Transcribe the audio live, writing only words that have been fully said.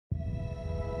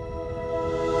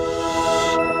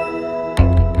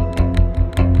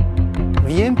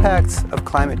impacts of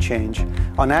climate change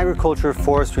on agriculture,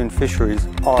 forestry, and fisheries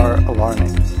are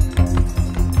alarming.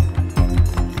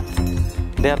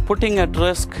 They are putting at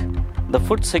risk the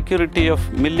food security of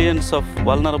millions of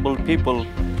vulnerable people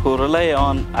who rely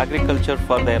on agriculture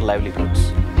for their livelihoods.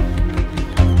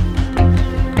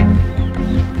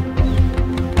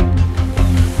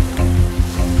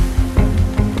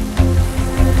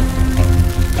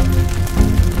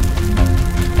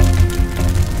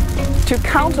 To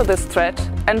counter this threat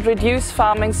and reduce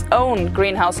farming's own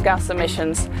greenhouse gas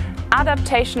emissions,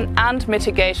 adaptation and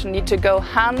mitigation need to go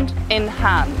hand in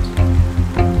hand.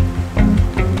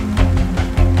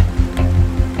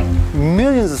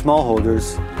 Millions of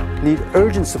smallholders need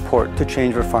urgent support to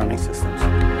change their farming systems.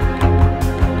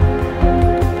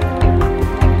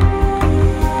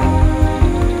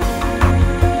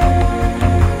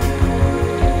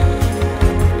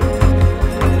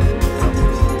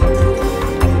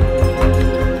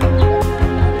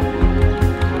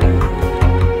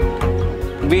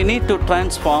 We need to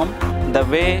transform the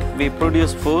way we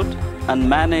produce food and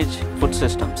manage food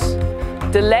systems.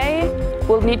 Delay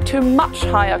will lead to much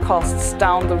higher costs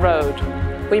down the road.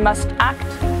 We must act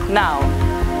now.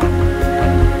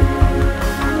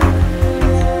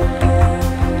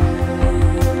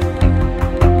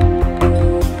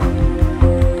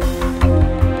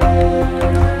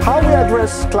 How we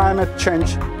address climate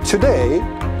change today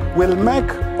will make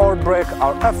or break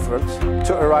our efforts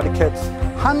to eradicate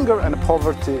hunger and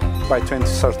poverty by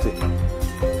 2030.